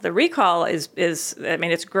The recall is I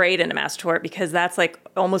mean, it's great in a mass tort because that's like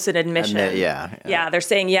almost an admission. Yeah, they're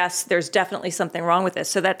saying, yes, there's definitely something wrong with this.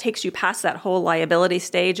 So that takes you past that whole liability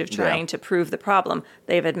stage of trying to prove the problem.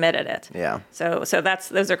 They've admitted it. Yeah. So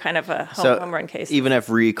those are kind of a home run cases. Even if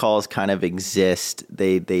recalls kind of exist,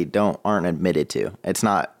 they aren't admitted to. It's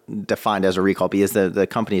not defined as a recall because the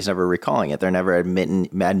company's never recalling it. They're never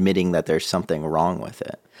admitting that there's something wrong with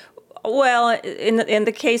it. Well, in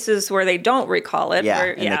the cases where they don't recall it,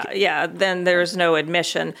 then there's no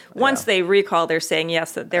admission. Once they recall, they're saying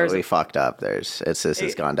yes that there's. We fucked up. This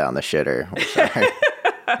has gone down the shitter. We're sorry.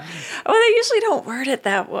 Well, they usually don't word it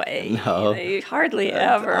that way. No, they hardly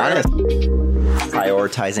ever.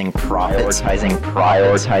 Prioritizing profits.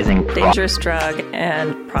 Prioritizing dangerous drug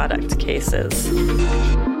and product cases.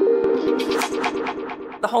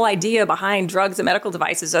 The whole idea behind drugs and medical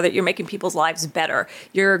devices are that you're making people's lives better.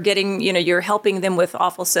 You're getting, you're helping them with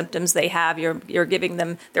awful symptoms they have. You're giving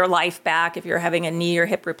them their life back. If you're having a knee or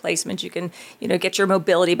hip replacement, you can, get your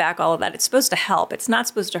mobility back, all of that. It's supposed to help. It's not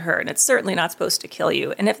supposed to hurt. And it's certainly not supposed to kill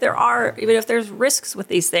you. And even if there's risks with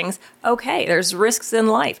these things, okay, there's risks in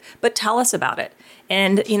life, but tell us about it.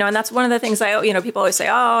 And, and that's one of the things people always say,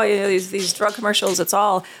 these drug commercials, it's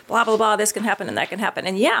all blah, blah, blah, this can happen and that can happen.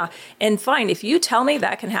 And fine, if you tell me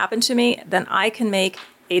that can happen to me, then I can make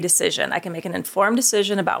a decision. I can make an informed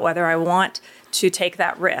decision about whether I want to take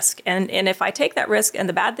that risk. And if I take that risk and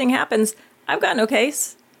the bad thing happens, I've got no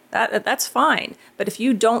case. That's fine. But if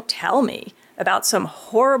you don't tell me about some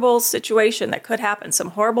horrible situation that could happen,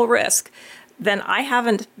 some horrible risk, then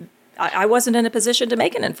I wasn't in a position to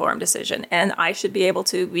make an informed decision, and I should be able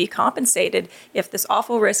to be compensated if this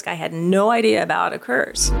awful risk I had no idea about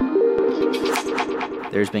occurs.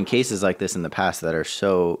 There's been cases like this in the past that are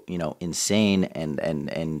so, insane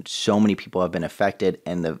and so many people have been affected,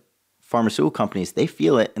 and the pharmaceutical companies, they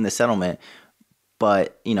feel it in the settlement,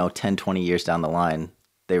 but, 10, 20 years down the line,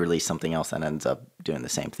 they release something else that ends up doing the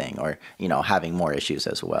same thing or, having more issues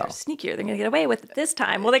as well. They're sneakier. They're going to get away with it this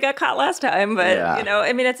time. Well, they got caught last time, but,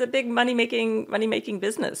 it's a big money-making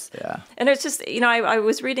business. Yeah. And it's just, I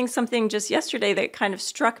was reading something just yesterday that kind of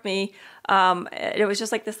struck me. It was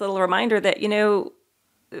just like this little reminder that,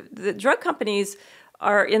 the drug companies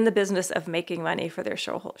are in the business of making money for their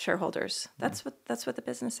shareholders. That's what the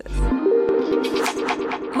business is.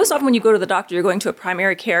 Most often when you go to the doctor, you're going to a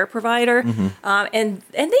primary care provider, and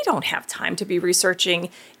they don't have time to be researching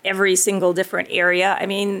every single different area. I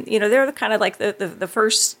mean, they're kind of like the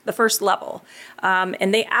first level,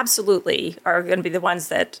 and they absolutely are going to be the ones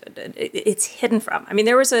that it's hidden from. I mean,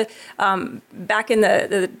 there was back in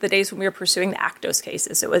the days when we were pursuing the Actos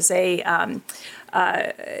cases, it was a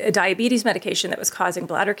diabetes medication that was causing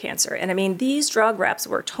bladder cancer. And I mean, these drug reps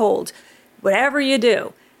were told, whatever you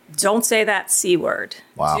do, don't say that C word.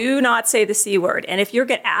 Wow. Do not say the C word. And if you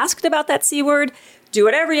get asked about that C word, do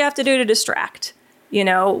whatever you have to do to distract.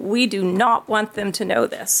 We do not want them to know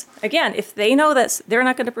this. Again, if they know this, they're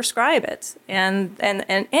not going to prescribe it. And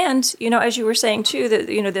as you were saying too, that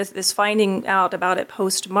this finding out about it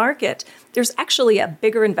post-market, there's actually a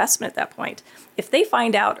bigger investment at that point. If they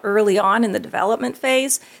find out early on in the development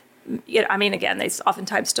phase, again, they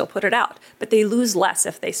oftentimes still put it out, but they lose less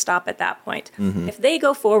if they stop at that point. Mm-hmm. If they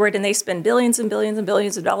go forward and they spend billions and billions and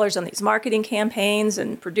billions of dollars on these marketing campaigns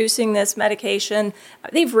and producing this medication,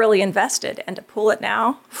 they've really invested. And to pull it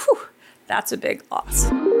now, that's a big loss.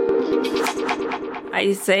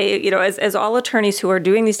 I say, as all attorneys who are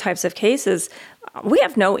doing these types of cases, we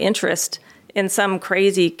have no interest in some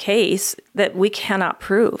crazy case that we cannot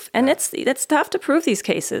prove. And it's tough to prove these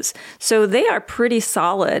cases. So they are pretty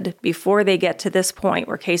solid before they get to this point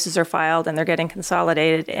where cases are filed and they're getting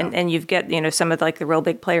consolidated and you get, some of the real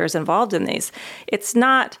big players involved in these. It's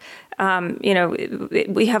not,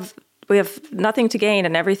 we have nothing to gain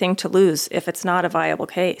and everything to lose if it's not a viable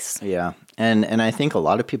case. Yeah. And I think a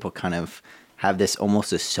lot of people kind of have this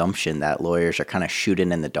almost assumption that lawyers are kind of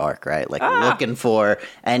shooting in the dark, right? Looking for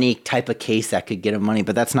any type of case that could get them money,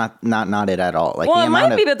 but that's not it at all. It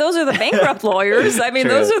might be, but those are the bankrupt lawyers. I mean,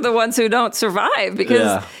 those are the ones who don't survive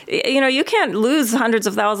because, you can't lose hundreds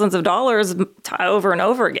of thousands of dollars over and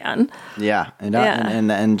over again. Yeah. And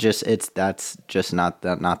that's just not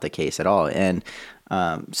the case at all. And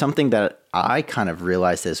something that I kind of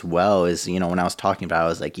realized as well is, when I was talking about it, I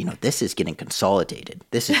was like, this is getting consolidated.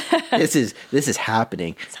 This is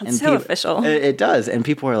happening. Sounds so official. It does. And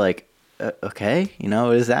people are like, okay,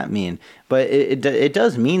 what does that mean? But it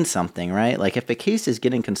does mean something, right? Like if a case is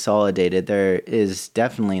getting consolidated, there is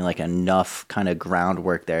definitely enough kind of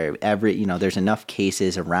groundwork there. There's enough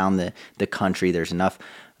cases around the country. There's enough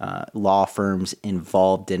law firms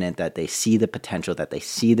involved in it, that they see the potential, that they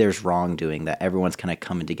see there's wrongdoing, that everyone's kind of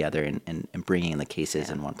coming together and bringing the cases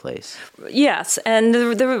in one place. Yes, and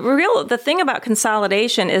the thing about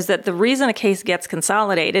consolidation is that the reason a case gets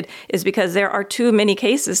consolidated is because there are too many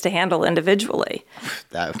cases to handle individually.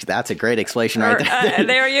 That's a great explanation right there.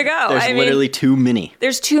 There you go. There's literally too many.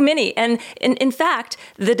 There's too many. And in fact,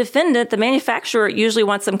 the defendant, the manufacturer, usually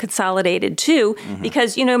wants them consolidated too,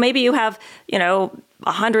 because, maybe you have,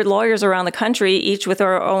 100 lawyers around the country, each with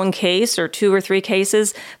their own case or 2 or 3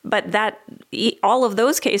 cases. But all of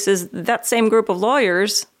those cases, that same group of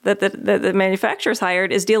lawyers that the manufacturer's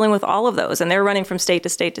hired is dealing with all of those, and they're running from state to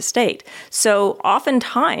state to state. So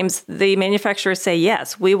oftentimes the manufacturers say,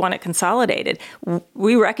 yes, we want it consolidated.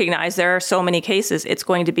 We recognize there are so many cases. It's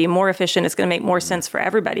going to be more efficient. It's going to make more sense for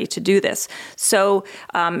everybody to do this. So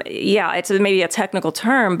it's maybe a technical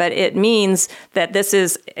term, but it means that this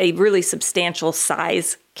is a really substantial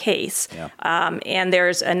size case. Yeah. And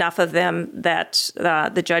there's enough of them that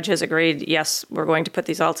the judge has agreed, yes, we're going to put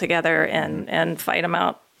these all together and fight them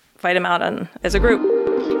out as a group.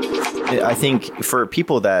 I think for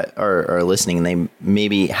people that are listening and they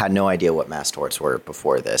maybe had no idea what mass torts were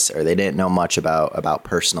before this, or they didn't know much about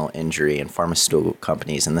personal injury and pharmaceutical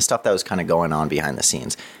companies and the stuff that was kind of going on behind the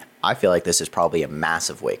scenes, I feel like this is probably a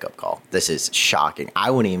massive wake-up call. This is shocking.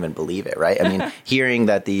 I wouldn't even believe it, right? I mean, hearing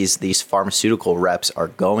that these pharmaceutical reps are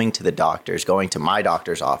going to the doctors, going to my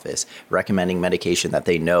doctor's office, recommending medication that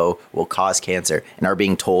they know will cause cancer, and are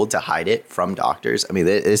being told to hide it from doctors. I mean,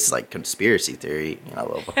 this is like conspiracy theory,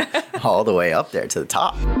 all the way up there to the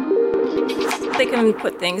top. They can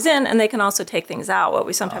put things in, and they can also take things out, what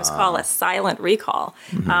we sometimes call a silent recall.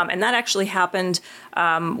 And that actually happened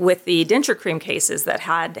with the denture cream cases that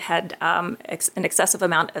had an excessive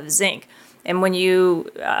amount of zinc. And when you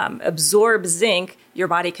absorb zinc, your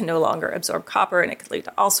body can no longer absorb copper, and it can lead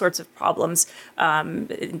to all sorts of problems,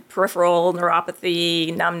 peripheral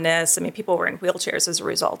neuropathy, numbness. I mean, people were in wheelchairs as a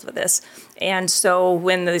result of this. And so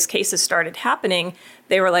when these cases started happening,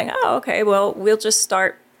 they were like, oh, okay, well, we'll just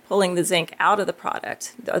start pulling the zinc out of the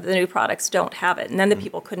product. The new products don't have it. And then the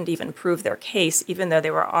people couldn't even prove their case, even though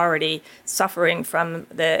they were already suffering from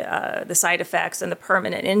the side effects and the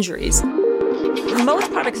permanent injuries.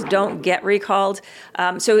 Most products don't get recalled.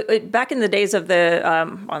 Back in the days of the,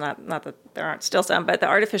 not that there aren't still some, but the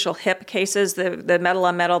artificial hip cases, the metal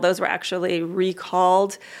on metal, those were actually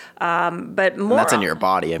recalled. But more, and that's in your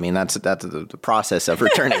body. I mean, that's the process of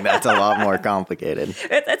returning. That's a lot more complicated.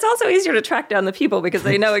 It's also easier to track down the people because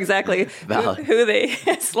they know exactly who they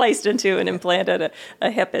sliced into and implanted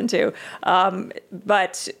a hip into.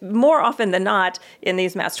 But more often than not, in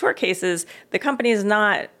these mass tort cases, the company is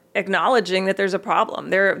not acknowledging that there's a problem.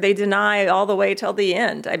 They deny all the way till the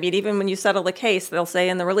end. I mean, even when you settle the case, they'll say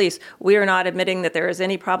in the release, we are not admitting that there is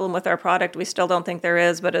any problem with our product. We still don't think there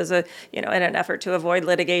is, but as in an effort to avoid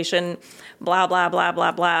litigation, blah, blah, blah,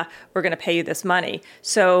 blah, blah, we're going to pay you this money.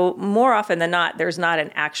 So more often than not, there's not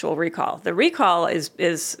an actual recall. The recall is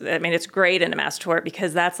it's great in a mass tort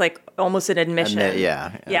because that's like almost an admission.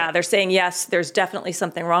 Yeah, they're saying, yes, there's definitely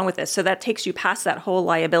something wrong with this. So that takes you past that whole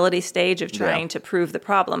liability stage of trying to prove the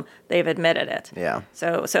problem. They've admitted it. Yeah.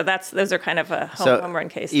 So those are kind of a home run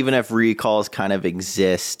cases. Even if recalls kind of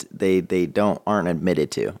exist, they aren't admitted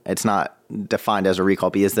to. It's not defined as a recall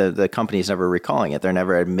because the company's never recalling it. They're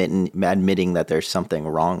never admitting that there's something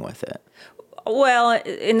wrong with it. Well,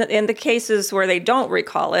 in the cases where they don't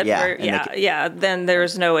recall it, then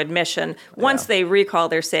there's no admission. Once they recall,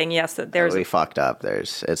 they're saying yes that there's. We fucked up.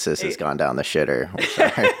 This has gone down the shitter. We're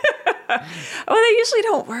sorry. Well, they usually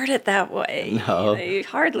don't word it that way. No. They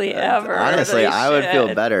hardly ever. Honestly, I would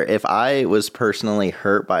feel better if I was personally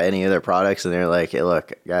hurt by any of their products and they're like, hey,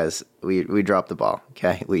 look, guys, we dropped the ball.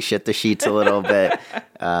 Okay. We shit the sheets a little bit.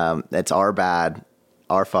 It's our bad,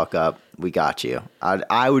 our fuck up. We got you.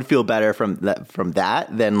 I would feel better from that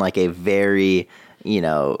than like a very,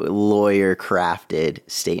 lawyer crafted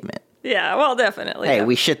statement. Yeah, well, definitely. Hey,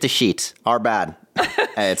 we shit the sheets. Our bad.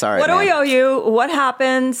 Hey, it's all right. What do we owe you? What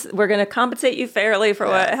happens? We're going to compensate you fairly for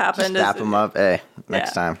what happened. Just tap them up. Hey,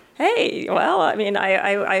 next time. Hey, well, I mean,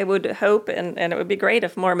 I would hope, and it would be great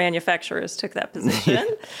if more manufacturers took that position.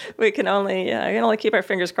 We can only keep our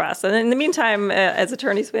fingers crossed. And in the meantime, as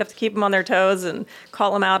attorneys, we have to keep them on their toes and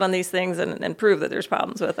call them out on these things and prove that there's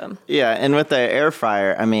problems with them. Yeah, and with the air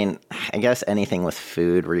fryer, I mean, I guess anything with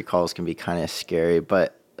food recalls can be kind of scary,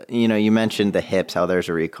 but you mentioned the hips, how there's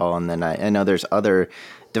a recall, and then I know there's other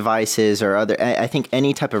devices or I think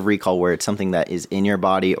any type of recall where it's something that is in your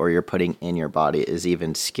body or you're putting in your body is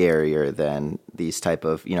even scarier than these type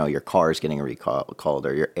of, your car is getting recalled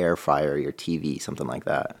or your air fryer, or your TV, something like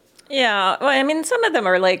that. Yeah, well, I mean, some of them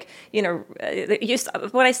are like,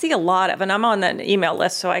 what I see a lot of, and I'm on an email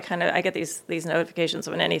list, so I get these notifications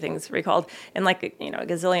when anything's recalled, and like a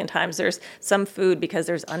gazillion times, there's some food because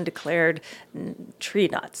there's undeclared tree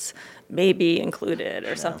nuts may be included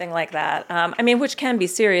or something like that. I mean, which can be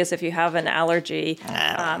serious if you have an allergy. Come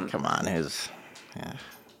on, come on.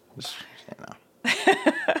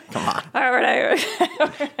 All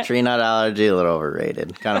right. Tree nut allergy, a little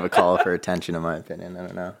overrated. Kind of a call for attention, in my opinion. I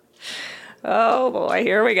don't know. Oh boy,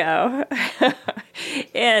 here we go.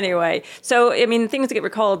 Anyway, so I mean, things get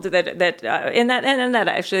recalled that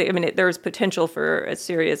actually, I mean, there's potential for a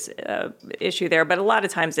serious issue there, but a lot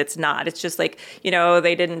of times it's not. It's just like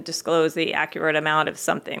they didn't disclose the accurate amount of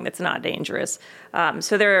something that's not dangerous.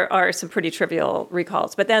 So there are some pretty trivial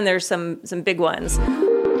recalls, but then there's some big ones.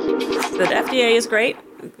 The FDA is great.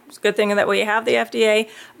 It's a good thing that we have the FDA,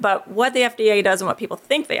 but what the FDA does and what people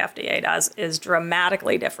think the FDA does is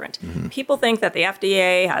dramatically different. Mm-hmm. People think that the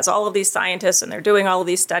FDA has all of these scientists and they're doing all of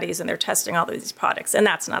these studies and they're testing all of these products, and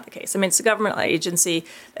that's not the case. I mean, it's a government agency.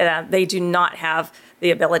 They do not have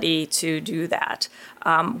the ability to do that.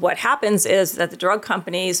 What happens is that the drug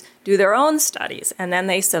companies do their own studies, and then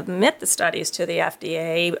they submit the studies to the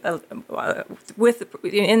FDA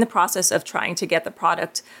in the process of trying to get the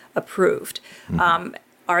product approved. Mm-hmm.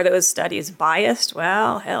 Are those studies biased?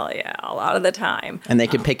 Well, hell yeah, a lot of the time. And they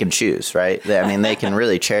can pick and choose, right? They can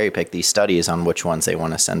really cherry pick these studies on which ones they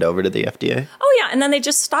want to send over to the FDA. Oh, yeah, and then they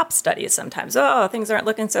just stop studies sometimes. Oh, things aren't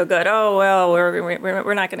looking so good. Oh, well,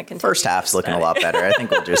 we're not going to continue. First half's looking a lot better. I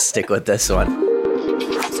think we'll just stick with this one.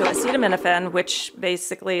 So acetaminophen, which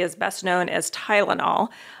basically is best known as Tylenol,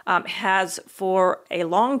 has for a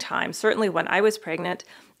long time, certainly when I was pregnant,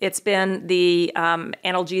 it's been the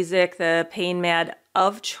analgesic, the pain med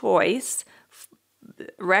of choice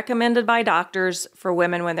recommended by doctors for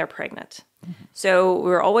women when they're pregnant. Mm-hmm. So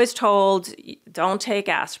we're always told, don't take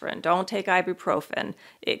aspirin, don't take ibuprofen.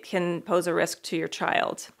 It can pose a risk to your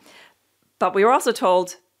child. But we were also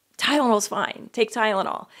told, Tylenol's fine, take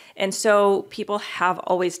Tylenol. And so people have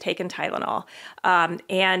always taken Tylenol.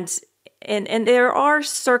 And there are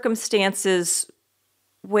circumstances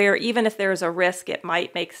where even if there's a risk, it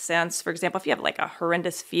might make sense. For example, if you have like a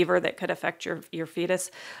horrendous fever that could affect your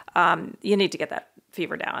fetus, you need to get that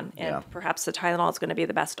fever down. And perhaps the Tylenol is going to be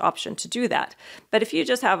the best option to do that. But if you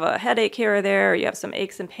just have a headache here or there, or you have some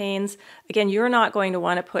aches and pains, again, you're not going to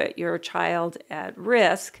want to put your child at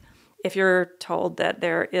risk if you're told that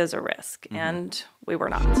there is a risk. Mm-hmm. And we were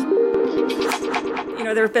not.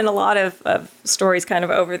 There have been a lot of stories kind of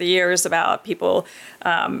over the years about people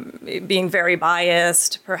being very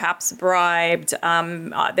biased, perhaps bribed.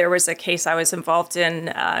 There was a case I was involved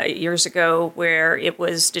in years ago where it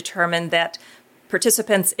was determined that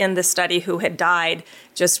participants in the study who had died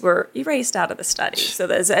just were erased out of the study, so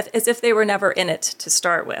as if they were never in it to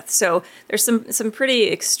start with. So there's some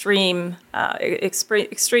pretty extreme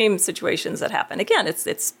situations that happen. Again,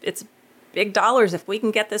 it's big dollars. If we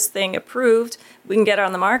can get this thing approved, we can get it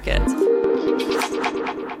on the market.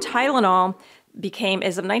 Tylenol became,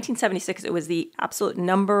 as of 1976, it was the absolute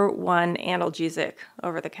number one analgesic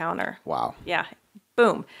over the counter. Wow. Yeah.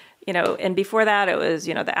 Boom. And before that, it was,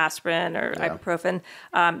 the aspirin or ibuprofen.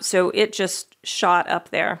 So it just shot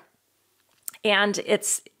up there. And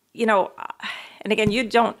it's, and again, you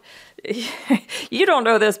don't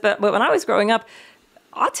know this, but when I was growing up,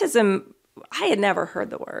 autism, I had never heard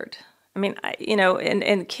the word. I mean,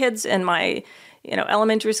 and kids in my,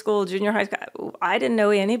 elementary school, junior high school, I didn't know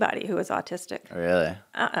anybody who was autistic. Really?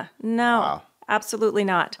 No. Wow. Absolutely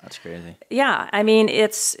not. That's crazy. Yeah, I mean,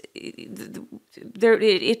 it's there.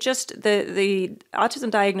 It just the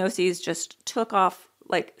autism diagnoses just took off,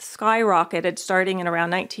 like skyrocketed, starting in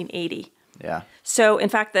around 1980. Yeah. So, in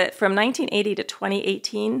fact, that from 1980 to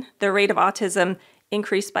 2018, the rate of autism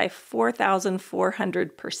increased by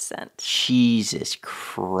 4,400%. Jesus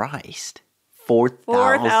Christ.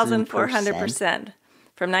 4,400%.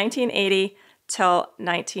 From 1980 till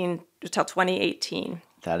 2018.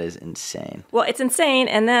 That is insane. Well, it's insane.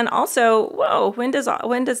 And then also, when does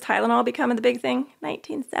Tylenol become the big thing?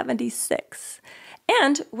 1976.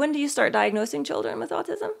 And when do you start diagnosing children with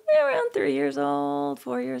autism? Around 3 years old,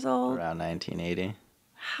 4 years old. Around 1980.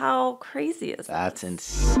 How crazy is that? That's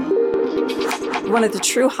insane. One of the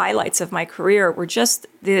true highlights of my career were just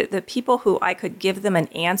the people who I could give them an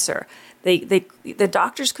answer. The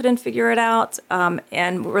doctors couldn't figure it out,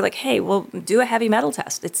 and we're like, hey, well, do a heavy metal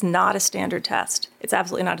test. It's not a standard test. It's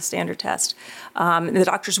absolutely not a standard test. The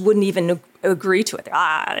doctors wouldn't even agree to it.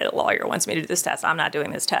 A lawyer wants me to do this test. I'm not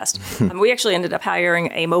doing this test. We actually ended up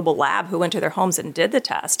hiring a mobile lab who went to their homes and did the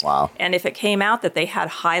test. Wow. And if it came out that they had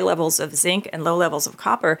high levels of zinc and low levels of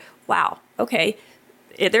copper, wow, okay,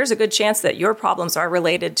 there's a good chance that your problems are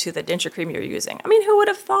related to the denture cream you're using. I mean, who would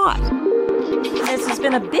have thought? This has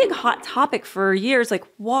been a big hot topic for years. Like,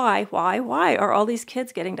 why are all these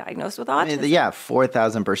kids getting diagnosed with autism? I mean, yeah,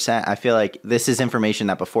 4,000%. I feel like this is information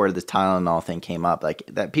that before the Tylenol thing came up, like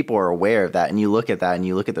that people are aware of that. And you look at that and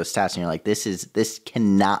you look at those stats and you're like, this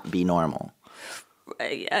cannot be normal.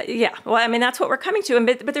 Yeah. Well, I mean, that's what we're coming to.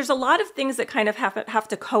 But there's a lot of things that kind of have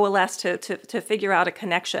to coalesce to figure out a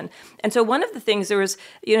connection. And so one of the things, there was,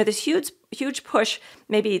 this huge push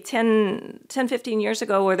maybe 10, 15 years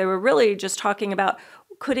ago where they were really just talking about,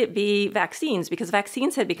 could it be vaccines? Because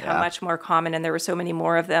vaccines had become much more common and there were so many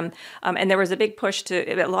more of them. And there was a big push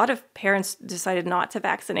a lot of parents decided not to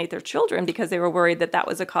vaccinate their children because they were worried that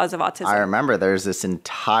was a cause of autism. I remember there's this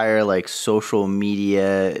entire social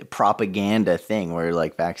media propaganda thing where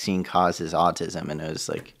vaccine causes autism. And it was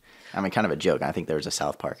kind of a joke. I think there was a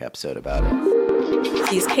South Park episode about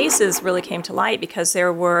it. These cases really came to light because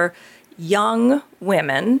there were young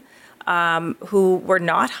women who were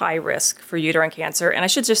not high risk for uterine cancer. And I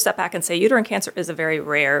should just step back and say uterine cancer is a very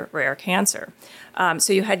rare cancer.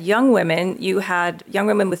 So you had young women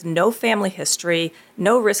with no family history,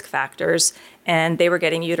 no risk factors, and they were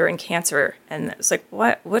getting uterine cancer. And it's like,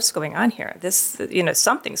 what's going on here?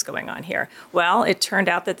 Something's going on here. Well, it turned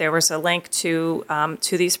out that there was a link to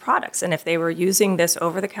these products. And if they were using this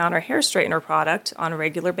over-the-counter hair straightener product on a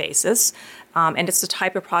regular basis, and it's the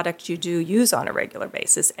type of product you do use on a regular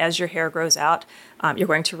basis, as your hair grows out, you're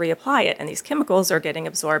going to reapply it. And these chemicals are getting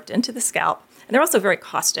absorbed into the scalp. And they're also very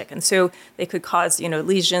caustic, and so they could cause,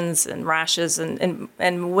 lesions and rashes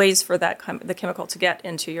and ways for the chemical to get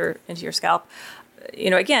into your scalp.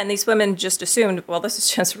 Again, these women just assumed, well, this is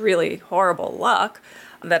just really horrible luck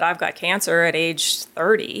that I've got cancer at age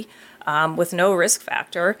 30 with no risk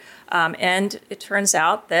factor, and it turns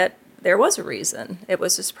out that there was a reason. It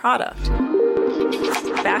was this product.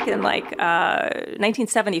 Back in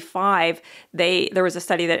 1975, there was a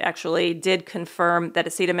study that actually did confirm that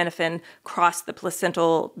acetaminophen crossed the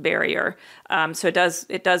placental barrier. So it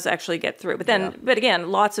does actually get through. But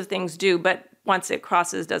again, lots of things do. But once it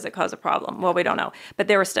crosses, does it cause a problem? Well, we don't know. But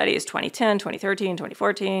there were studies 2010, 2013,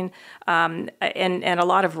 2014, and a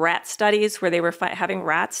lot of rat studies where they were having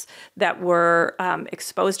rats that were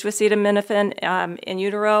exposed to acetaminophen in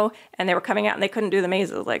utero, and they were coming out and they couldn't do the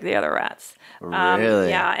mazes like the other rats. Really?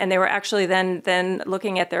 Yeah, and they were actually then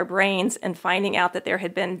looking at their brains and finding out that there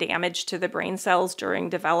had been damage to the brain cells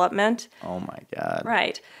during development. Oh my God.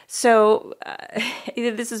 Right. So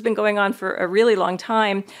this has been going on for a really long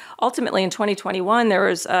time. Ultimately, in 2021, there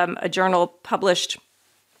was a journal published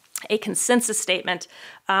a consensus statement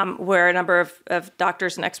where a number of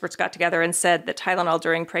doctors and experts got together and said that Tylenol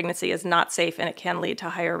during pregnancy is not safe and it can lead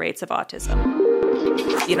to higher rates of autism.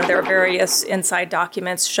 There are various inside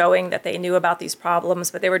documents showing that they knew about these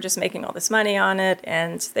problems, but they were just making all this money on it,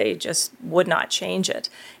 and they just would not change it.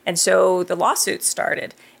 And so the lawsuits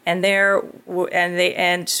started. And when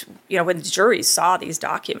the juries saw these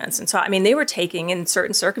documents, and so they were taking in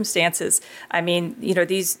certain circumstances,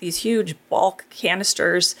 these huge bulk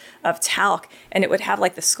canisters of talc, and it would have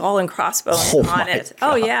the skull and crossbones on it.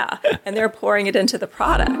 God. Oh yeah, and they're pouring it into the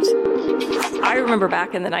product. I remember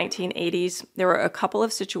back in the 1980s, there were a couple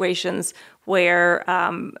of situations where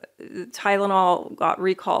Tylenol got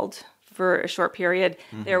recalled for a short period.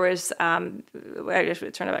 Mm-hmm. There was,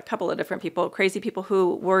 it turned out a couple of different people, crazy people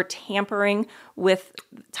who were tampering with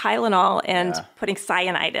Tylenol and putting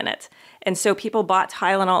cyanide in it. And so people bought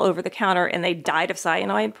Tylenol over the counter and they died of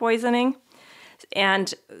cyanide poisoning.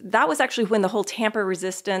 And that was actually when the whole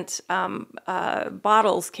tamper-resistant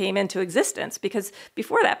bottles came into existence. Because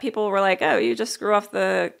before that, people were like, oh, you just screw off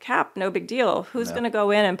the cap, no big deal. Who's going to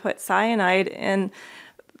go in and put cyanide in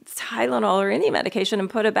Tylenol or any medication and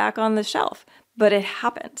put it back on the shelf? But it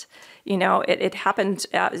happened. It happened.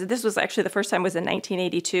 This was actually the first time was in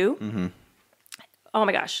 1982. Mm-hmm. Oh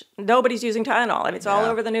my gosh, nobody's using Tylenol. It's all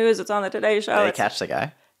over the news. It's on the Today Show. Did they catch the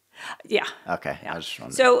guy? Yeah. Okay. Yeah. I was just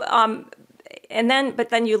wondering. So, but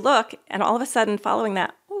then you look, and all of a sudden, following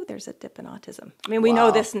that, there's a dip in autism. We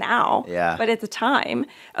know this now, but at the time,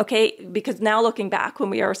 because now looking back, when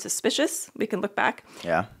we are suspicious, we can look back.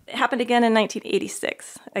 Yeah. It happened again in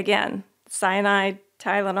 1986. Again, cyanide,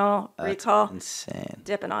 Tylenol, recall, insane.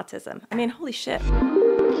 dip in autism. I mean, holy shit.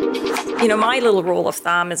 My little rule of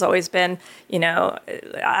thumb has always been,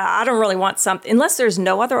 I don't really want something, unless there's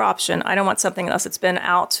no other option, I don't want something unless it's been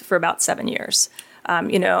out for about 7 years.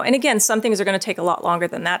 And again, some things are going to take a lot longer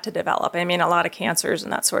than that to develop. I mean, a lot of cancers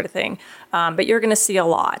and that sort of thing. But you're going to see a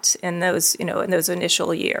lot in those, in those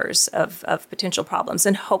initial years of potential problems.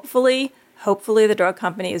 And hopefully the drug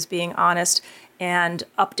company is being honest and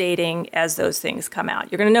updating as those things come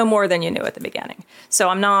out. You're going to know more than you knew at the beginning. So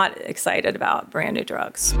I'm not excited about brand new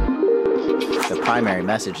drugs. The primary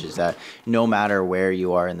message is that no matter where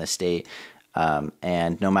you are in the state,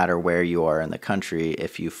 and no matter where you are in the country,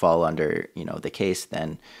 if you fall under, the case,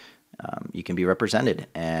 then you can be represented.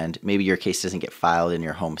 And maybe your case doesn't get filed in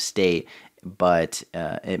your home state, but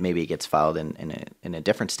it gets filed in a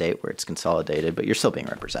different state where it's consolidated, but you're still being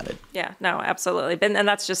represented. Yeah, no, absolutely. And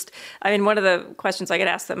that's just, one of the questions I get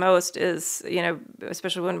asked the most is,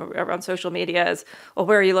 especially when we're on social media is, well,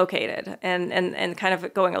 where are you located? And kind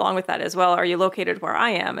of going along with that as well, are you located where I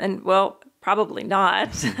am? And well, probably not.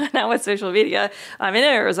 Not with social media. I'm in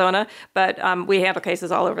Arizona, but we handle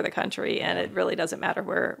cases all over the country, and it really doesn't matter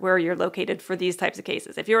where you're located for these types of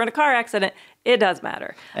cases. If you're in a car accident, it does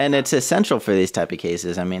matter. And it's essential for these type of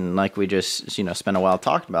cases. I mean, like we just spent a while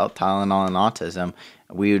talking about Tylenol and autism.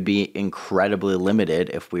 We would be incredibly limited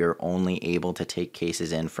if we were only able to take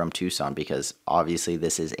cases in from Tucson, because obviously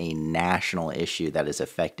this is a national issue that has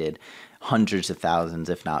affected hundreds of thousands,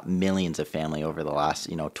 if not millions of family over the last,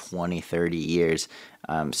 20, 30 years.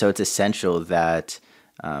 So it's essential that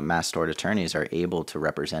mass tort attorneys are able to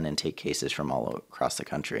represent and take cases from all across the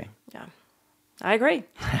country. Yeah, I agree.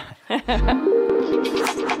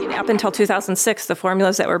 Up until 2006, the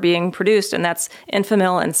formulas that were being produced, and that's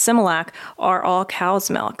Enfamil and Similac, are all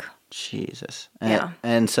cow's milk. Jesus. Yeah.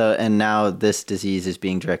 And now this disease is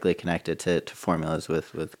being directly connected to formulas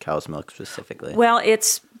with cow's milk specifically. Well,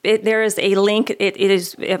 there is a link. It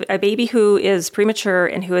is a baby who is premature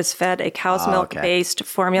and who is fed a cow's milk-based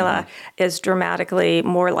formula is dramatically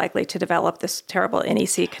more likely to develop this terrible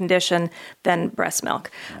NEC condition than breast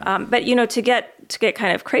milk. Yeah. But to get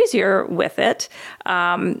kind of crazier with it,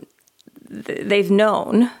 the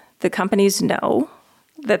companies know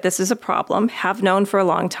that this is a problem, have known for a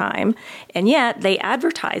long time, and yet they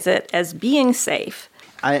advertise it as being safe.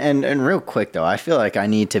 And real quick though, I feel like I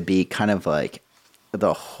need to be kind of like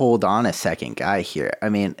the hold on a second guy here. I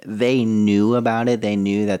mean, they knew about it. They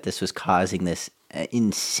knew that this was causing this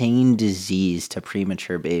insane disease to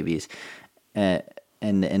premature babies,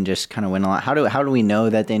 and just kind of went on. How do we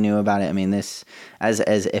know that they knew about it? I mean, this as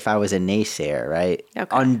if I was a naysayer, right?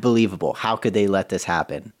 Okay. Unbelievable. How could they let this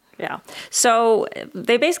happen? Yeah. So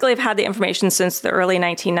they basically have had the information since the early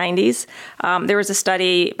 1990s. There was a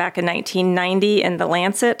study back in 1990 in The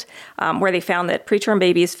Lancet where they found that preterm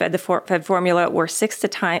babies fed formula were 6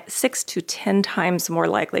 to 10 times more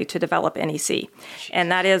likely to develop NEC.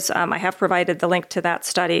 And that is, I have provided the link to that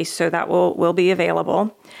study, so that will be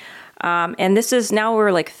available. And this is now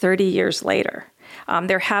we're like 30 years later. And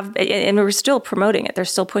we're still promoting it. They're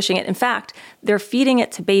still pushing it. In fact, they're feeding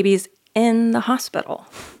it to babies in the hospital.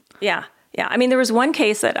 Yeah. Yeah. I mean, there was one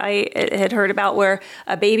case that I had heard about where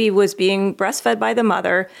a baby was being breastfed by the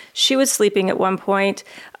mother. She was sleeping at one point.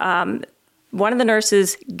 One of the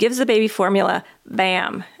nurses gives the baby formula.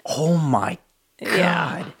 Bam. Oh, my God.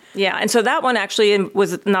 Yeah. Yeah. And so that one actually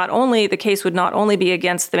was the case would not only be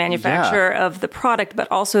against the manufacturer of the product,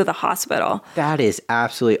 but also the hospital. That is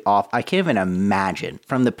absolutely off. I can't even imagine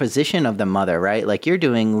from the position of the mother, right? Like you're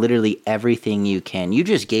doing literally everything you can. You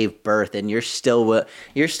just gave birth and you're still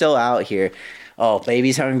out here. Oh,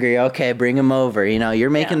 baby's hungry. Okay, bring him over. You're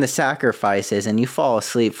making the sacrifices and you fall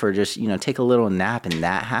asleep for just, take a little nap and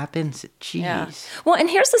that happens. Jeez. Yeah. Well, and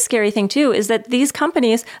here's the scary thing too, is that these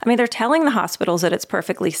companies, they're telling the hospitals that it's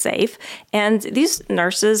perfectly safe. And these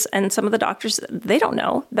nurses and some of the doctors, they don't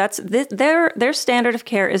know. That's their standard of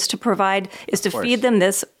care is to feed them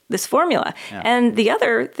this formula. Yeah. And the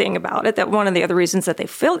other thing about it, that one of the other reasons that they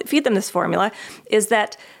feed them this formula is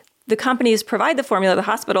that the companies provide the formula to the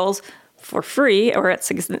hospitals for free or at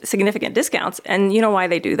significant discounts. And you know why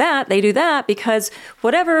they do that? They do that because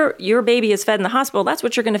whatever your baby is fed in the hospital, that's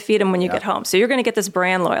what you're going to feed them when you get home. So you're going to get this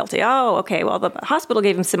brand loyalty. Oh, okay, well, the hospital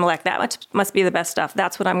gave them Similac. That must be the best stuff.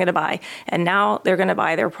 That's what I'm going to buy. And now they're going to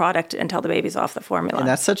buy their product until the baby's off the formula. And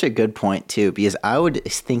that's such a good point, too, because I would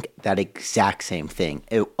think that exact same thing.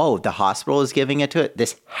 The hospital is giving it to it.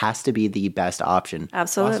 This has to be the best option.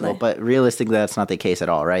 Absolutely. Possible. But realistically, that's not the case at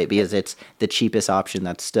all, right? Because it's the cheapest option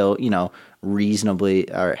that's still,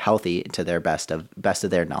 reasonably or healthy to their best of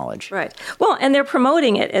their knowledge. Right. Well, and they're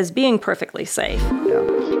promoting it as being perfectly safe.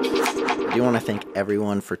 Yeah. I do want to thank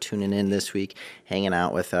everyone for tuning in this week, hanging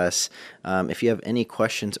out with us. If you have any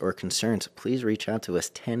questions or concerns, please reach out to us.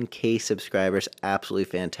 10K subscribers, absolutely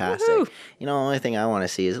fantastic. Woo-hoo. The only thing I want to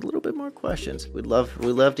see is a little bit more questions. We'd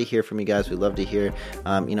love to hear from you guys. We'd love to hear,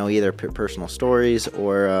 either personal stories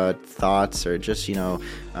or thoughts or just,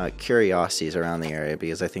 curiosities around the area,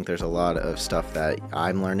 because I think there's a lot of stuff that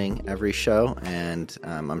I'm learning every show, and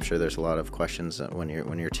I'm sure there's a lot of questions when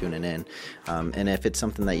you're tuning in. And if it's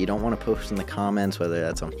something that you don't want to post in the comments, whether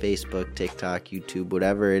that's on Facebook, TikTok, YouTube,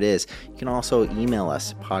 whatever it is, you can also email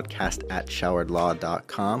us,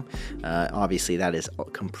 podcast@showeredlaw.com. Obviously, that is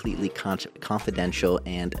completely confidential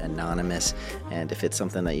and anonymous. And if it's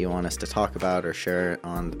something that you want us to talk about or share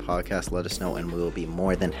on the podcast, let us know, and we will be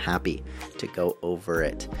more than happy to go over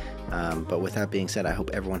it. But with that being said, I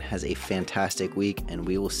hope everyone has a fantastic week, and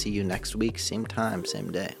we will see you next week, same time,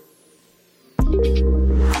 same day.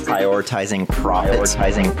 Prioritizing profits.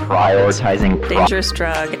 Prioritizing dangerous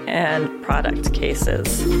drug and product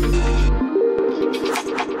cases.